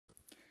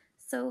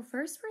So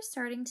first we're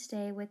starting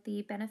today with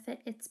the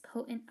Benefit It's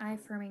Potent Eye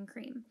Firming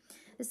Cream.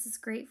 This is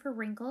great for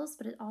wrinkles,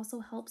 but it also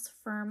helps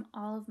firm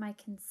all of my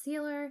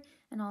concealer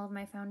and all of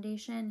my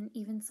foundation and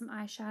even some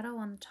eyeshadow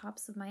on the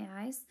tops of my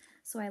eyes.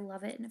 So I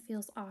love it and it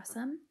feels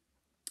awesome.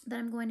 Then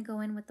I'm going to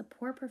go in with the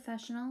Pore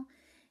Professional.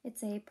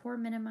 It's a pore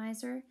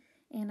minimizer,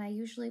 and I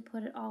usually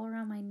put it all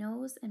around my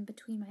nose and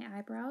between my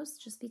eyebrows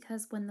just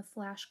because when the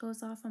flash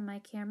goes off on my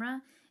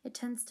camera, it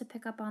tends to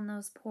pick up on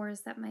those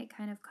pores that might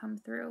kind of come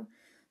through.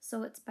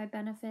 So it's by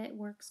Benefit,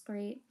 works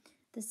great.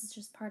 This is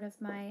just part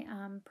of my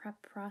prep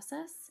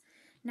process.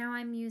 Now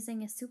I'm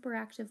using a super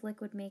active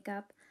liquid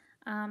makeup.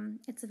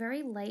 It's a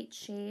very light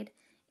shade,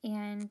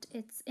 and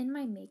it's in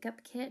my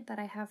makeup kit that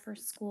I have for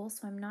school,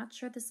 so I'm not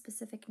sure the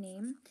specific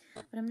name,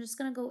 but I'm just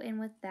going to go in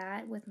with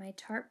that with my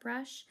Tarte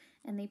brush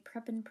and the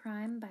Prep and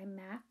Prime by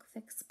MAC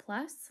Fix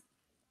Plus.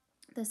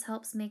 This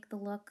helps make the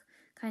look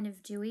kind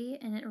of dewy,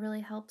 and it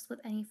really helps with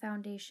any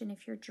foundation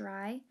if you're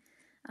dry.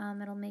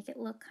 It'll make it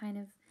look kind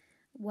of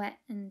wet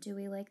and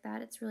dewy like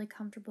that. It's really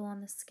comfortable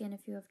on the skin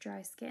if you have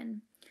dry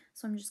skin.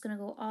 So I'm just going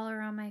to go all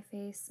around my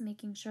face,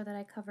 making sure that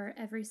I cover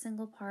every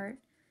single part.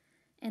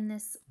 And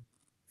this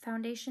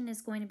foundation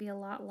is going to be a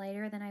lot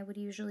lighter than I would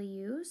usually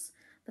use,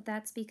 but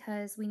that's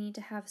because we need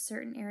to have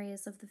certain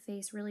areas of the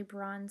face really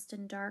bronzed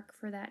and dark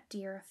for that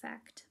deer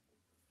effect.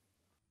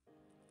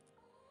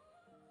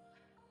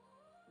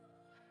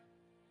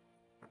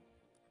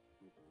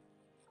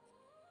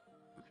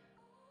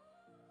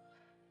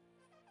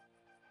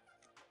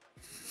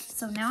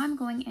 So now I'm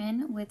going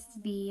in with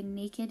the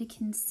Naked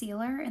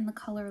Concealer in the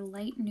color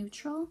Light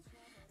Neutral,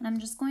 and I'm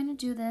just going to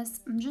do this.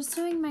 I'm just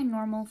doing my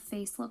normal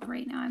face look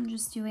right now. I'm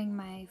just doing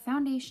my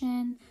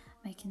foundation,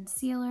 my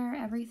concealer,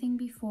 everything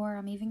before.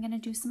 I'm even going to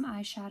do some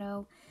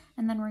eyeshadow,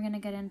 and then we're going to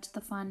get into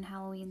the fun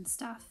Halloween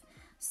stuff.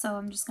 So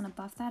I'm just going to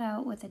buff that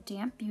out with a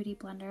damp beauty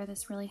blender.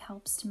 This really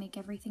helps to make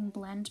everything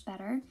blend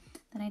better.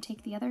 Then I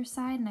take the other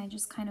side and I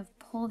just kind of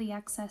pull the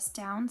excess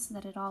down so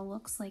that it all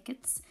looks like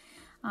it's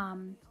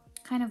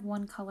kind of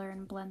one color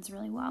and blends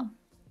really well.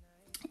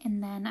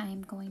 And then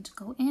I'm going to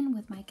go in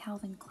with my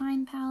Calvin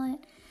Klein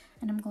palette,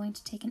 and I'm going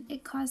to take an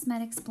IT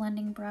Cosmetics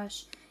blending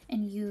brush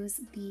and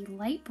use the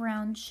light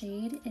brown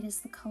shade. It is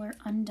the color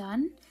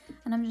Undone,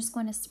 and I'm just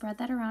going to spread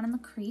that around in the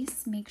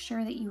crease. Make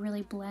sure that you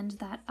really blend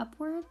that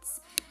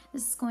upwards.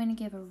 This is going to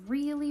give a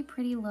really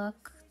pretty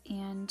look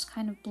and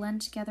kind of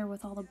blend together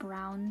with all the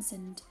browns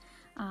and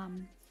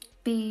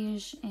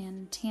beige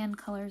and tan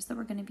colors that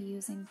we're going to be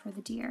using for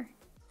the deer.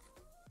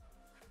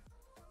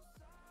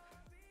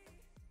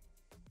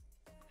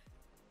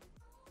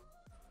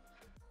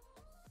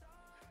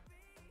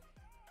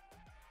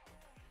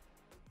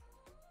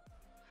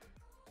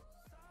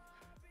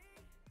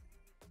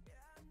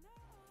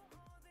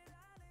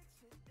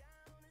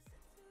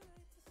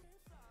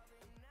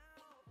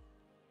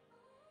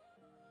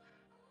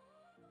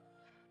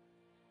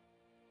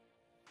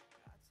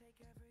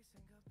 Take every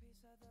single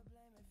piece of the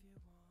blame if you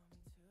want me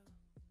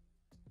to,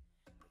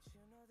 but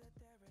you know that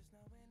there is no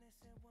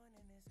innocent one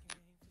in this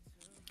game for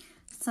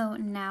two. So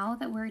now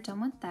that we're done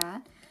with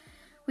that,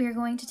 we are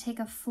going to take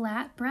a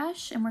flat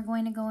brush and we're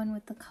going to go in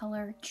with the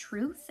color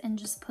Truth and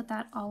just put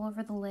that all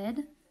over the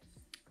lid.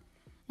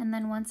 And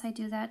then once I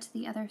do that to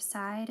the other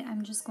side,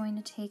 I'm just going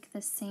to take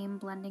the same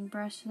blending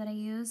brush that I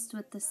used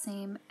with the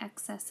same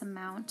excess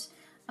amount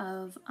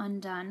of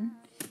Undone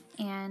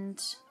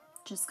and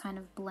just kind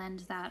of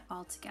blend that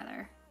all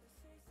together.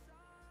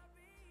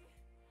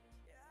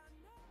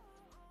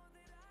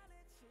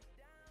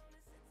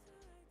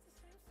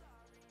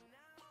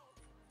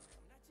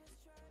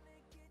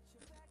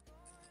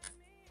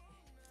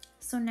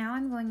 So now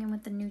I'm going in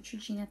with the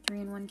Neutrogena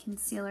 3-in-1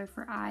 Concealer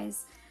for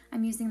eyes.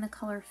 I'm using the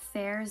color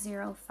Fair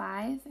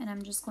 05, and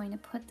I'm just going to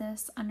put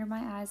this under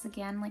my eyes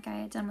again like I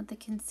had done with the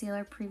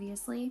concealer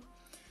previously.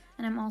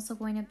 And I'm also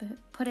going to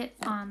put it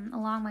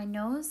along my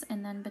nose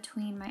and then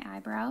between my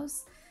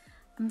eyebrows.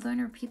 I'm going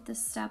to repeat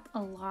this step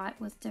a lot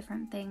with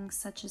different things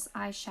such as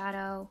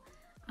eyeshadow,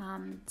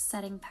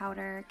 setting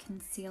powder,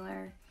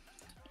 concealer.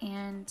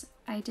 And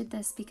I did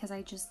this because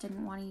I just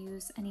didn't want to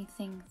use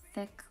anything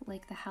thick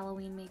like the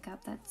Halloween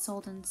makeup that's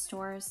sold in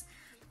stores.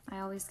 I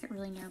always get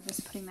really nervous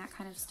putting that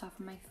kind of stuff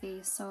on my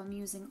face, so I'm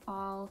using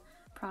all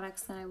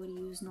products that I would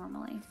use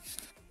normally.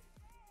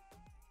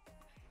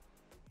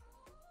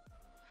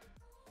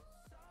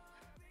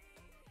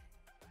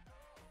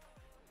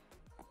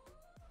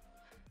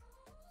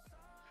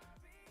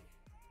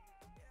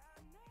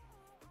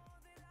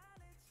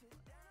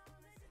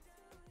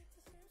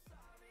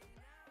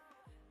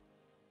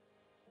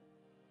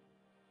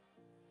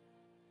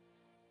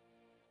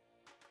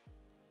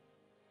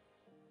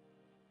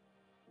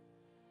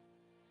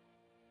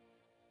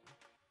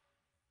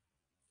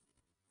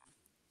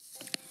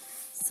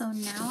 So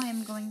now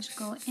I'm going to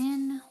go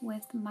in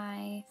with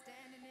my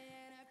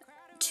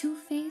Too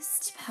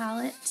Faced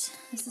palette.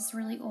 This is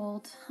really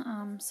old,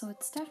 so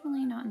it's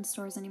definitely not in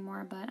stores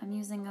anymore, but I'm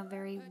using a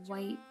very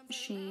white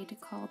shade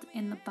called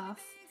In the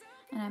Buff.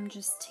 And I'm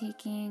just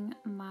taking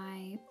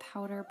my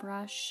powder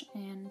brush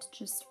and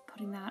just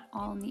putting that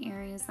all in the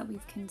areas that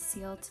we've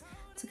concealed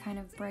to kind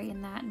of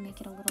brighten that and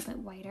make it a little bit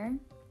whiter.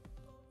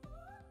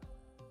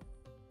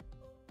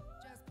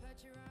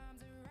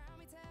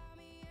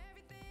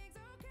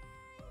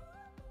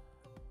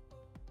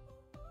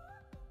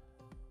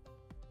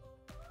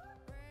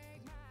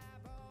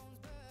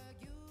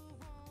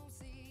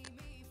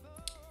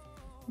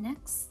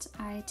 Next,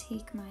 I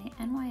take my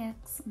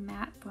NYX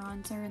matte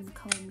bronzer in the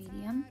color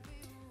medium.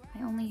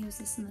 I only use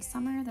this in the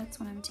summer, that's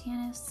when I'm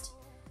tannest.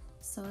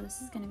 So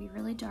this is going to be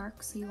really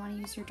dark, so you want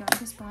to use your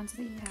darkest bronzer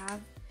that you have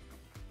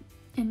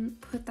and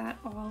put that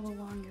all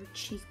along your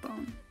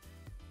cheekbone.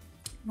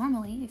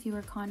 Normally, if you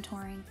were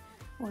contouring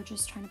or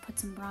just trying to put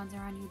some bronzer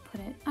on, you'd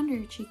put it under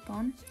your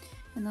cheekbone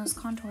in those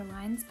contour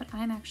lines, but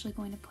I'm actually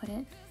going to put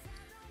it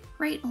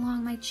right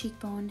along my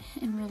cheekbone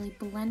and really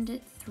blend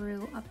it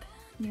through up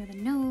near the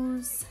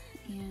nose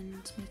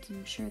and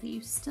making sure that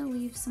you still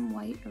leave some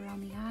white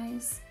around the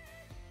eyes,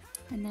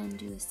 and then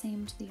do the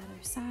same to the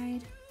other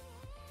side.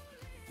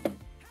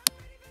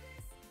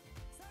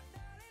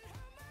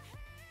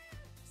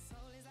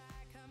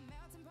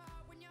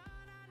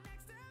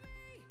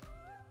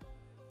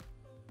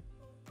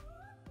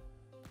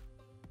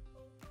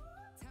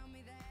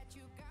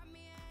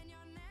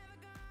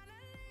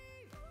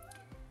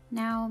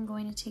 Now I'm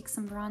going to take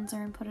some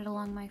bronzer and put it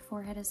along my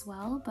forehead as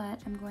well, but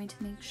I'm going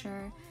to make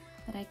sure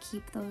that I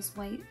keep those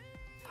white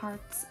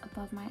parts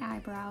above my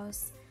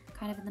eyebrows,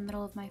 kind of in the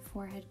middle of my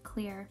forehead,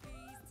 clear,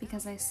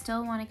 because I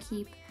still want to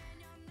keep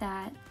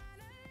that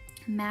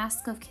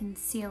mask of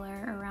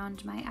concealer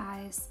around my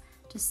eyes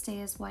to stay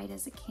as white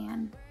as it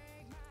can.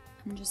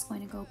 I'm just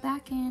going to go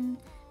back in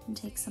and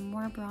take some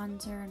more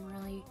bronzer and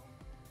really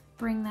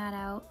bring that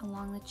out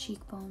along the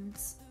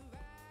cheekbones.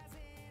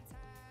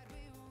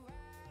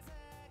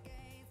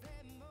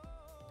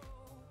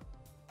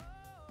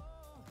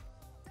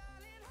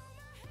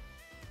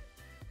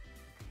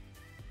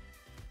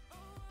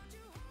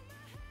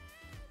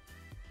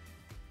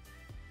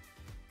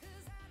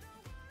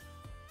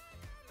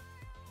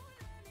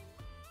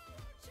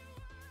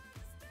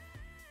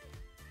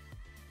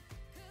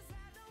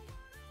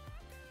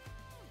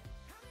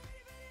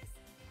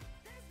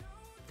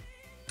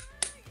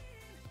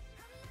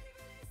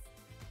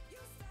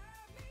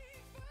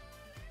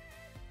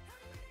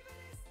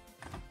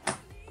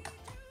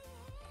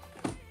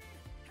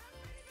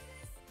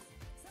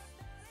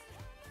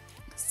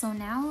 So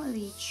now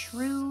the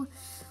true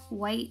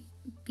white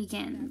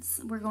begins.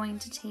 We're going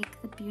to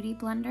take the Beauty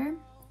Blender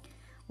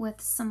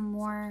with some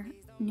more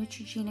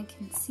Neutrogena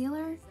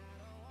concealer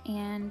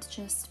and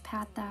just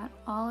pat that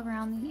all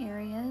around the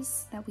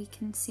areas that we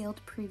concealed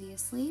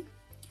previously.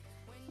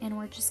 And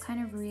we're just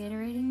kind of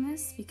reiterating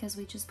this because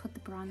we just put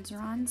the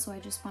bronzer on, so I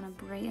just want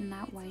to brighten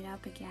that white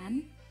up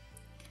again.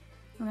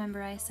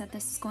 Remember, I said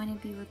this is going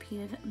to be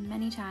repeated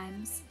many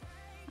times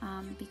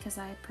because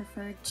I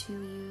preferred to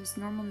use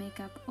normal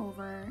makeup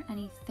over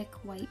any thick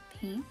white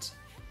paint.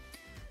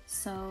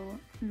 So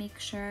make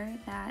sure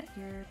that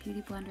your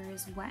Beauty Blender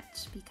is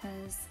wet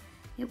because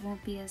it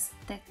won't be as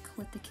thick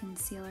with the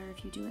concealer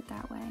if you do it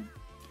that way.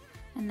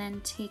 And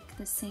then take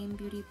the same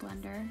Beauty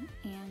Blender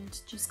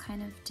and just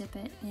kind of dip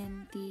it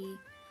in the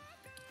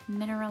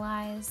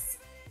Mineralize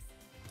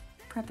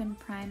Prep and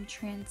Prime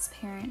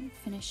Transparent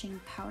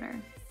Finishing Powder.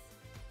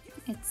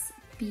 It's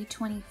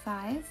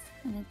B25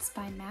 and it's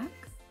by MAC.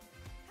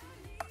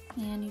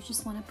 And you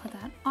just want to put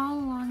that all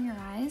along your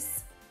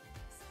eyes.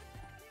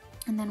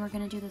 And then we're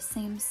going to do the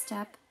same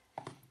step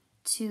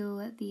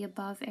to the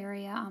above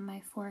area on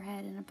my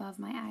forehead and above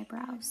my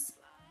eyebrows.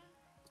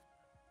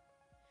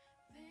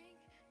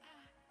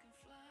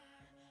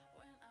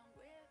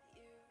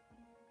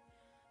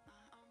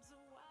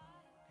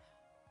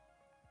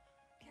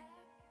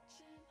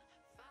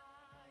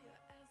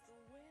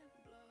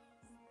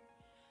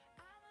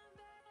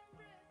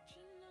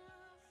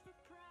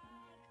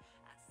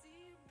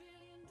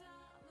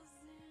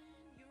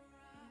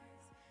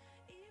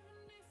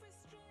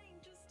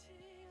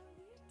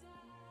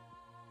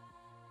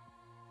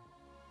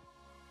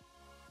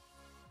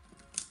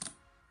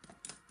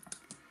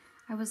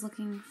 I was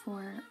looking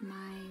for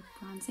my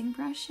bronzing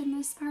brush in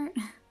this part.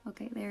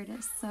 Okay, there it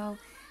is. So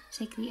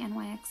take the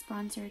NYX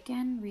bronzer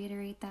again,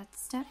 reiterate that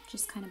step,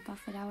 just kind of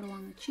buff it out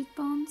along the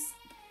cheekbones.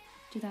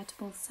 Do that to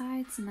both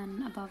sides and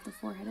then above the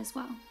forehead as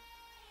well.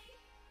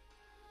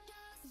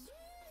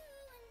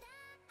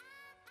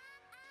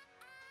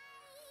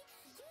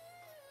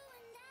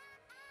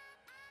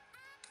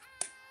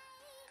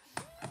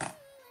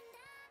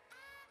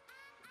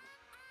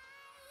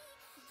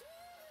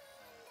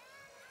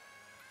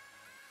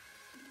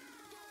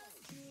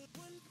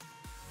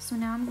 So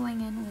now I'm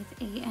going in with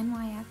a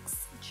NYX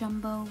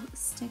Jumbo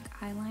Stick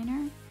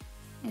Eyeliner.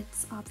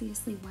 It's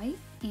obviously white,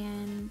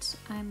 and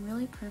I'm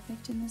really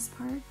perfect in this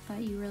part, but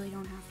you really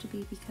don't have to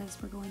be because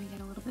we're going to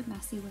get a little bit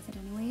messy with it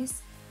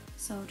anyways.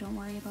 So don't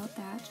worry about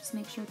that. Just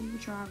make sure that you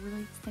draw a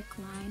really thick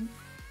line,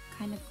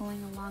 kind of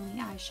going along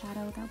the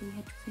eyeshadow that we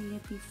had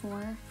created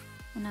before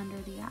and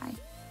under the eye.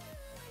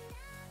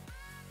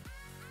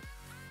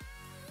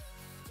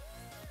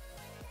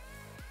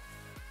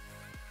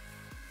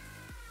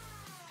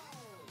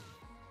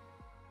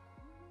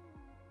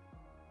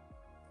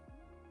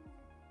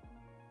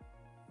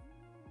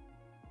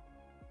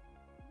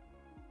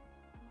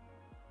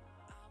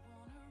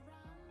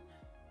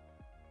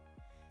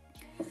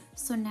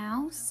 So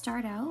now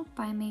start out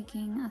by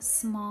making a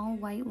small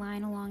white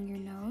line along your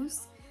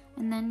nose,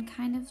 and then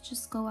kind of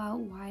just go out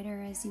wider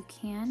as you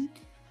can,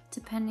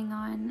 depending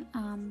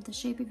on the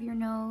shape of your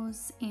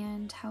nose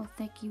and how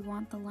thick you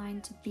want the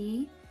line to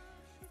be.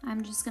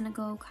 I'm just going to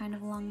go kind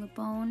of along the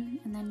bone,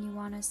 and then you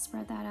want to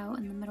spread that out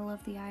in the middle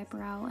of the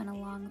eyebrow and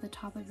along the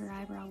top of your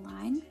eyebrow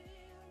line.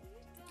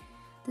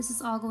 This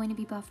is all going to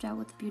be buffed out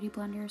with the Beauty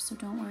Blender, so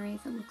don't worry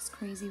if it looks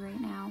crazy right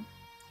now.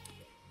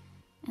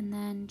 And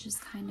then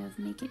just kind of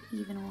make it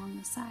even along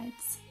the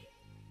sides.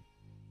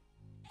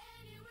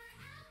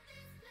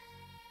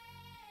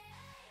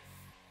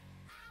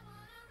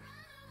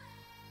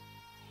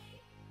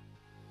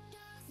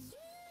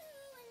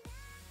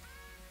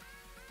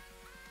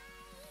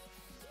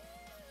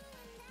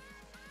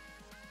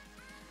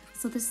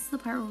 So this is the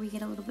part where we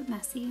get a little bit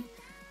messy.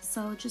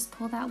 So just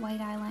pull that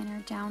white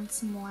eyeliner down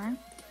some more,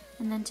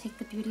 and then take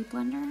the Beauty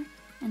Blender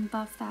and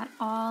buff that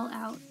all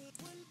out.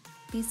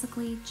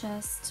 Basically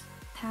just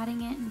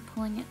patting it and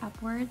pulling it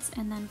upwards,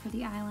 and then for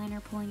the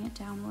eyeliner pulling it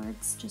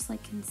downwards, just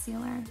like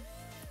concealer.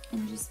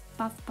 And just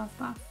buff, buff,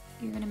 buff.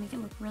 You're gonna make it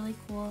look really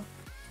cool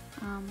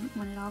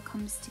when it all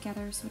comes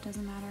together, so it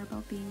doesn't matter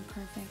about being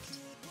perfect.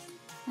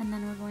 And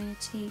then we're going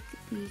to take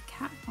the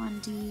Kat Von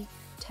D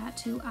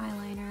tattoo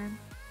eyeliner,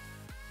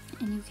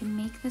 and you can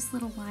make this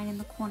little line in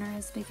the corner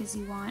as big as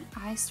you want.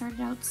 I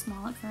started out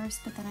small at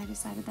first, but then I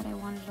decided that I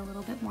wanted a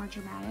little bit more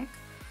dramatic.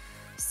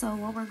 So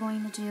what we're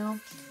going to do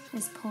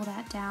is pull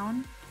that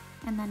down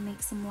and then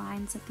make some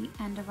lines at the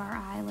end of our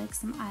eye, like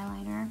some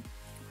eyeliner,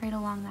 right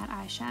along that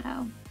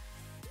eyeshadow.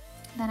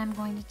 Then I'm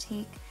going to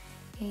take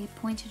a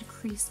pointed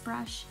crease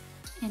brush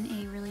in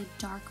a really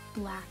dark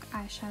black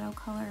eyeshadow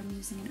color. I'm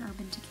using an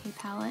Urban Decay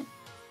palette.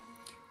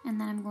 And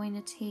then I'm going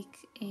to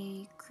take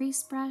a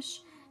crease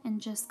brush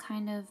and just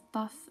kind of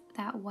buff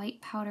that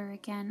white powder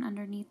again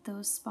underneath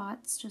those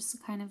spots, just to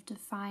kind of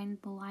define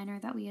the liner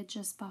that we had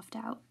just buffed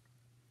out.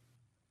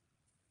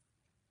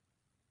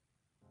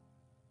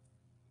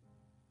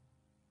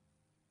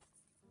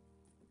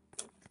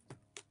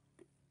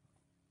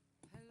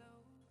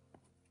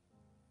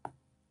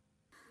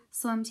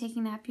 So I'm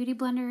taking that Beauty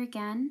Blender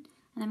again,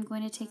 and I'm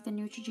going to take the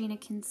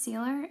Neutrogena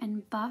concealer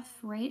and buff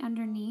right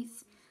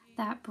underneath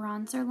that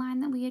bronzer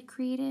line that we had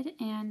created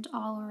and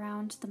all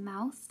around the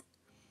mouth.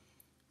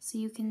 So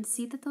you can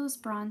see that those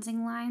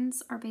bronzing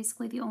lines are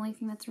basically the only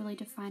thing that's really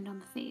defined on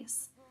the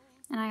face.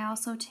 And I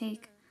also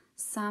take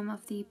some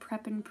of the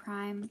Prep and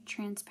Prime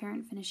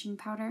transparent finishing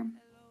powder,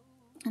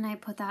 and I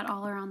put that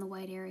all around the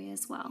white area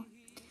as well.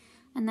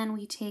 And then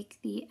we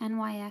take the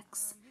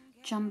NYX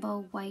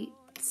Jumbo White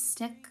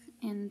Stick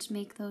and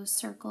make those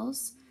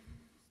circles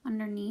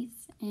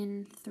underneath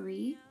in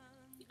 3,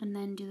 and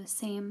then do the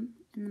same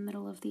in the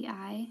middle of the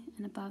eye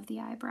and above the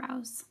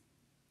eyebrows.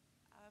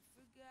 I've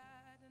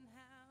forgotten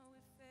how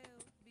it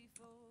felt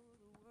before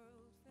the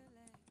world fell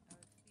at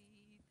our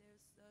feet.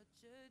 There's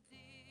such a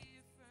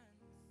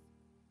difference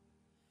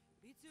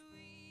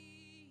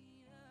between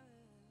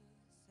us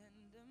and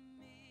a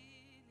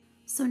million.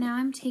 So now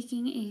I'm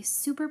taking a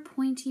super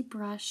pointy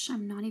brush.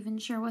 I'm not even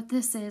sure what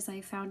this is.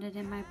 I found it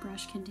in my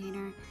brush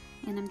container,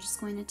 and I'm just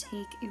going to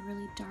take a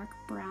really dark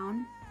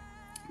brown,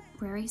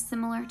 very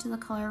similar to the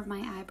color of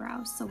my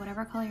eyebrows. So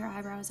whatever color your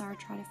eyebrows are,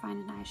 try to find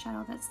an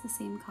eyeshadow that's the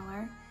same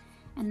color,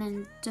 and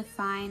then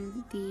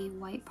define the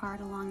white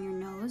part along your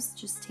nose,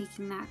 just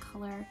taking that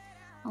color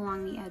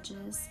along the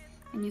edges.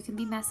 And you can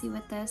be messy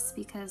with this,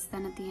 because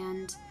then at the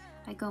end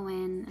I go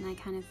in and I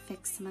kind of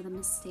fix some of the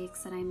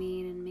mistakes that I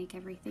made and make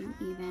everything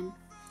even.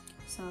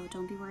 So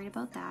don't be worried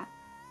about that.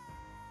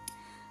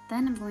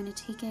 Then I'm going to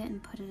take it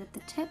and put it at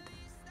the tip,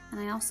 and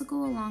I also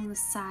go along the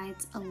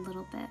sides a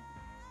little bit,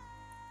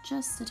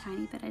 just a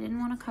tiny bit. I didn't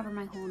want to cover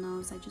my whole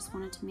nose, I just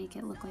wanted to make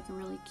it look like a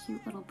really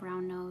cute little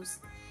brown nose.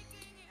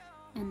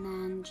 And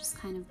then just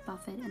kind of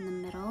buff it in the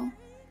middle,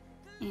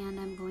 and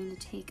I'm going to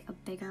take a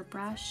bigger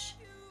brush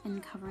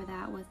and cover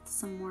that with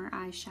some more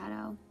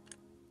eyeshadow.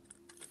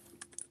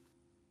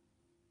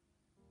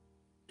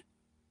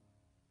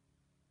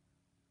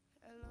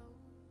 Hello,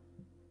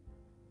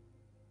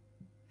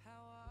 how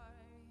are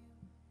you?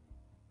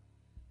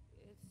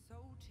 It's so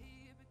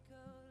typical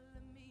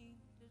of me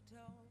to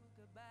talk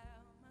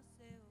about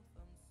myself.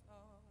 I'm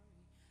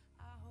sorry.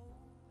 I hope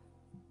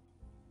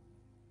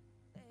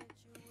that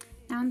you're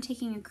well. Now I'm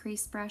taking a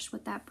crease brush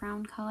with that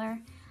brown color,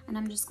 and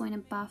I'm just going to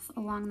buff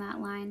along that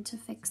line to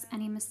fix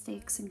any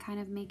mistakes and kind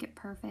of make it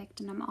perfect.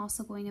 And I'm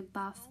also going to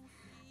buff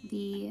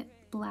the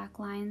black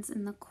lines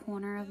in the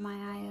corner of my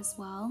eye as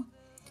well,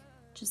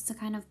 just to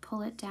kind of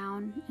pull it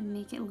down and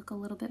make it look a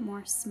little bit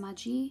more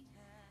smudgy.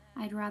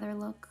 I'd rather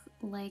look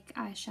like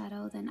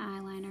eyeshadow than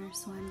eyeliner,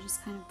 so I'm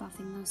just kind of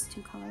buffing those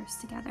two colors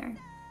together.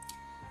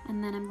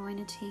 And then I'm going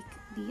to take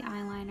the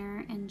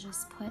eyeliner and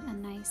just put a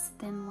nice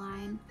thin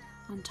line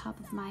on top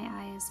of my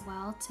eye as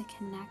well to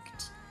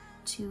connect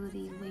to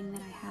the wing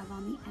that I have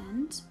on the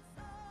end.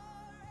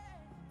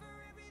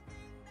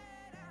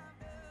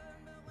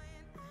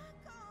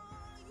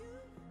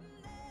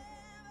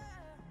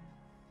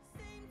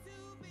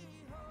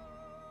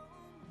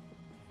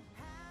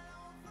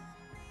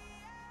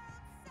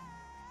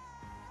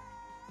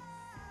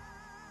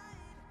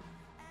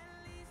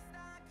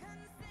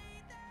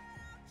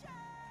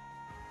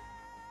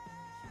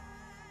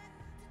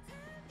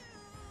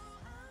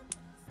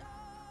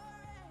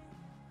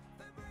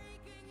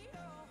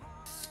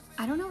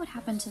 I don't know what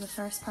happened to the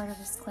first part of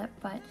this clip,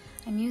 but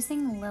I'm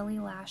using Lily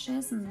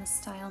lashes in the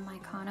style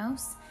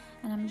Mykonos,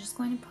 and I'm just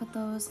going to put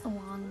those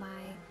along my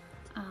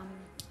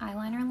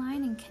eyeliner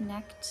line and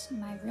connect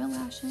my real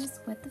lashes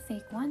with the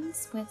fake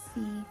ones with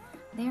the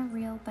They're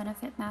Real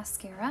Benefit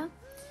Mascara,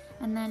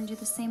 and then do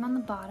the same on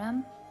the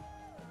bottom.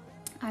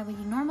 I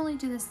would normally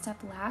do this step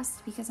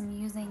last because I'm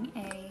using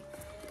a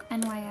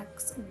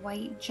NYX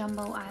white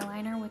jumbo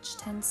eyeliner, which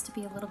tends to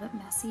be a little bit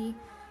messy,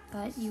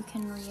 but you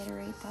can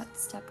reiterate that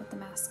step with the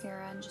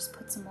mascara and just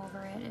put some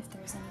over it if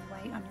there's any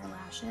white on your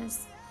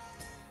lashes.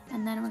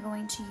 And then we're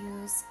going to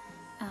use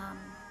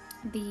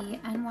the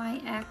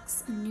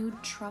NYX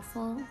Nude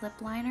Truffle Lip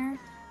Liner.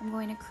 I'm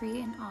going to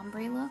create an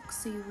ombre look,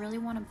 so you really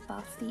want to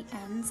buff the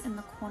ends and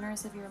the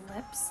corners of your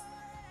lips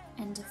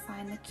and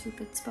define the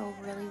cupid's bow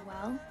really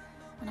well.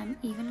 And I'm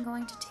even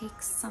going to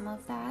take some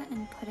of that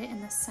and put it in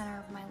the center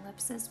of my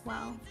lips as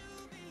well.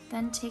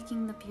 Then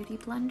taking the Beauty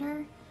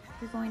Blender,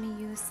 you're going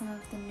to use some of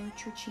the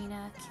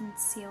Neutrogena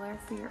concealer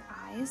for your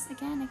eyes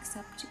again,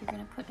 except you're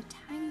going to put a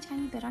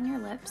tiny bit on your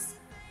lips.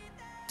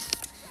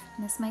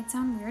 And this might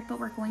sound weird, but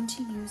we're going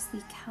to use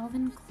the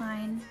Calvin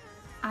Klein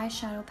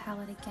eyeshadow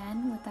palette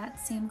again with that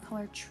same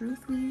color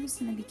Truth we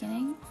used in the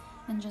beginning,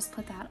 and just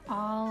put that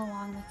all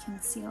along the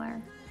concealer.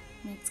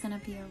 And it's going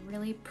to be a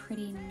really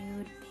pretty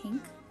nude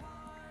pink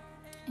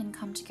and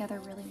come together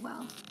really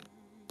well.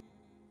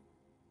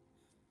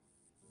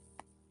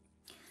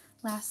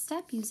 Last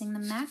step, using the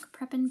MAC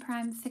Prep and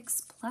Prime Fix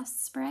Plus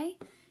spray,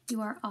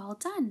 you are all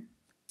done.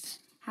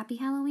 Happy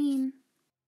Halloween!